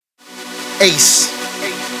Ace,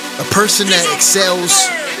 a person that excels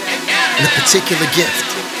in a particular gift,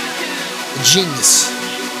 a genius,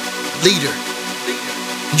 a leader.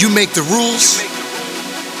 You make the rules,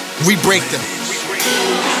 we break them.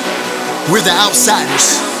 We're the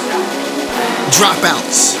outsiders,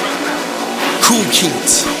 dropouts, cool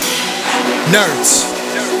kids, nerds,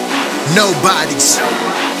 nobodies,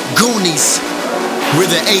 goonies. We're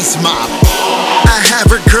the Ace Mob. I have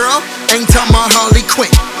a girl, ain't talking about Harley Quinn.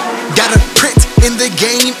 Got a print in the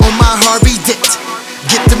game on my Harvey Dent.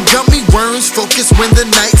 Get them gummy worms focused when the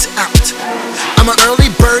night's out. I'm an early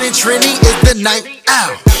bird and Trini is the night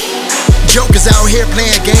owl. Jokers out here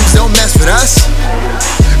playing games, don't mess with us.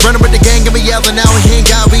 Running with the gang and we yelling out, he ain't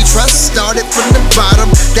God we trust. Started from the bottom,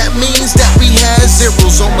 that means that we had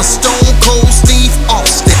zeros on my Stone Cold Steve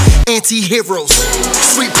Austin. Anti-heroes,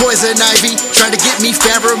 sweet poison ivy, trying to get me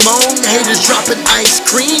pheromone. Haters dropping ice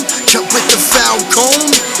cream, cut with the foul comb.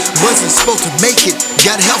 Wasn't supposed to make it,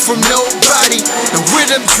 got help from nobody. And we're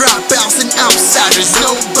them dropouts and outsiders,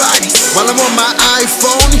 nobody. While I'm on my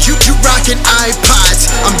iPhone, you rocking iPods.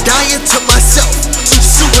 I'm dying to myself,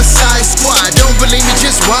 Suicide Squad. Don't believe me,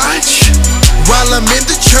 just watch. While I'm in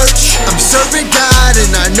the church, I'm serving God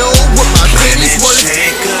and I know what my penny's worth.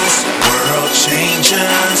 Shakers, world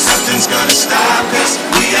changers, nothing's gonna stop us.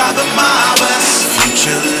 We are the mobbers,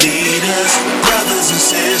 future leaders, brothers and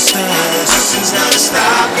sisters. Nothing's gonna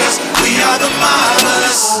stop us. We are the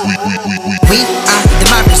mobbers. We are the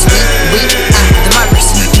mobbers. We are the mobbers.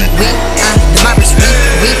 We are the mobbers. We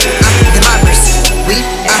are the mobbers. We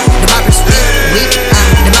are the mobbers. We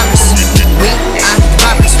are the mobbers. We are the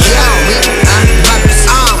mobbers. We are the mobbers.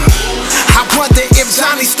 I wonder if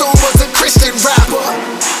Johnny Storm was a Christian rapper.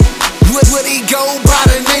 Would he go by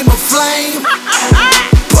the name of Flame?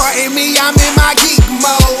 Pardon me, I'm in my geek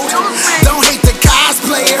mode. Don't hate the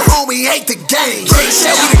cosplayer, homie, hate the game. Can't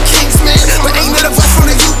show you the Kingsman, but ain't none of us from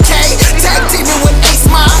the UK. Tag teaming with Ace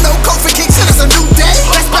Mob, no Kofi Kingston, it's a new day.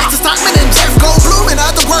 Let's back to Stockman and Jeff Goldblum. In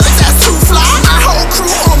other words, that's too fly. My whole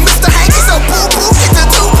crew on Mr. Hanky, so boo-boo, get the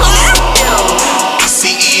two-ply.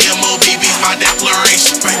 MOBB's my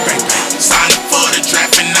declaration. Bang, bang, bang. Signed up for the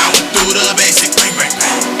draft and I went through the basic. Bang, bang,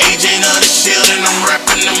 bang. Agent of the shield and I'm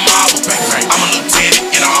repping the marble. Bang, bang. I'm a lieutenant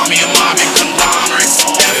in the army of mobbing conglomerates.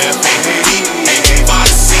 FAD,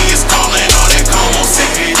 father seniors calling all that como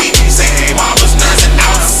safety. Say hey, mobbers, nerds and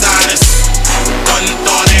outsiders. One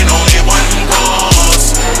thought and only one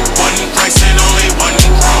cause. One Christ and only one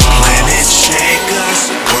cross. Planet shakers,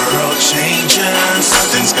 world changers.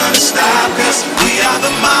 Nothing's gonna stop us. We are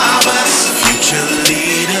the mobbers, future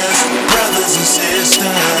leaders, brothers and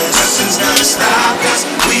sisters. Nothing's gonna stop us.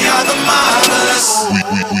 We are the mobbers.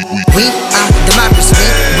 We are the mobbers.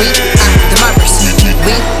 We are the mobbers. We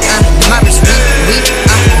are the mobbers. We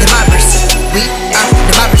are the mobbers. We are the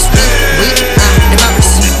mobbers. We are the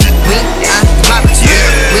mobbers. We are the mobbers.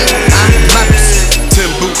 We are the mobbers. 10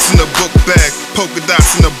 boots in a book bag, polka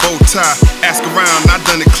dots in a bow tie. Ask around, I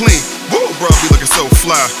done it clean. Woo, bro, be looking so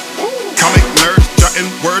fly. Comic nerds, jotting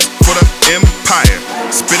words for the empire.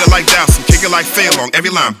 Spit it like Dowson, kick it like Fail on every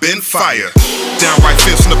line, bend fire. Downright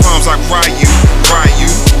fist in the palms like ride you.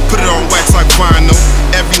 Put it on wax like vinyl,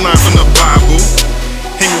 every line from the Bible.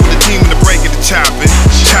 Hanging with the team in the break at the chopping.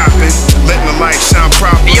 Letting the light shine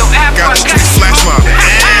proper. Got the streets flash mobbing.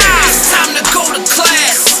 It's time to go to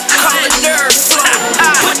class. Call it nerd flow.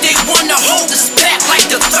 But they wanna hold us back like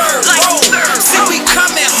the third row. See we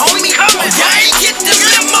coming, homie. Y'all ain't get the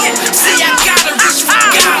memo. See I gotta reach for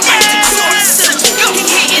God like the Jordan symbol. He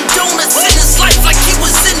hitting donuts in his life like he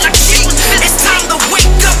was in the king. It's time to wake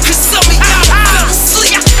up, cause some of y'all fell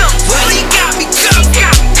asleep. Well, he got me covered.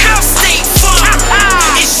 Stay firm.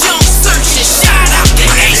 It's Young Searching. Shout out to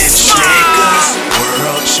Ace Mob.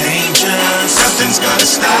 World changers. Nothing's gonna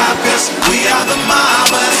stop us. We are the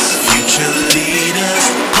mobbers, future leaders,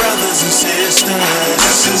 brothers and sisters.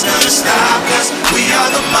 Nothing's gonna stop us. We are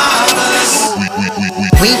the mobbers.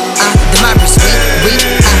 We are the mobbers.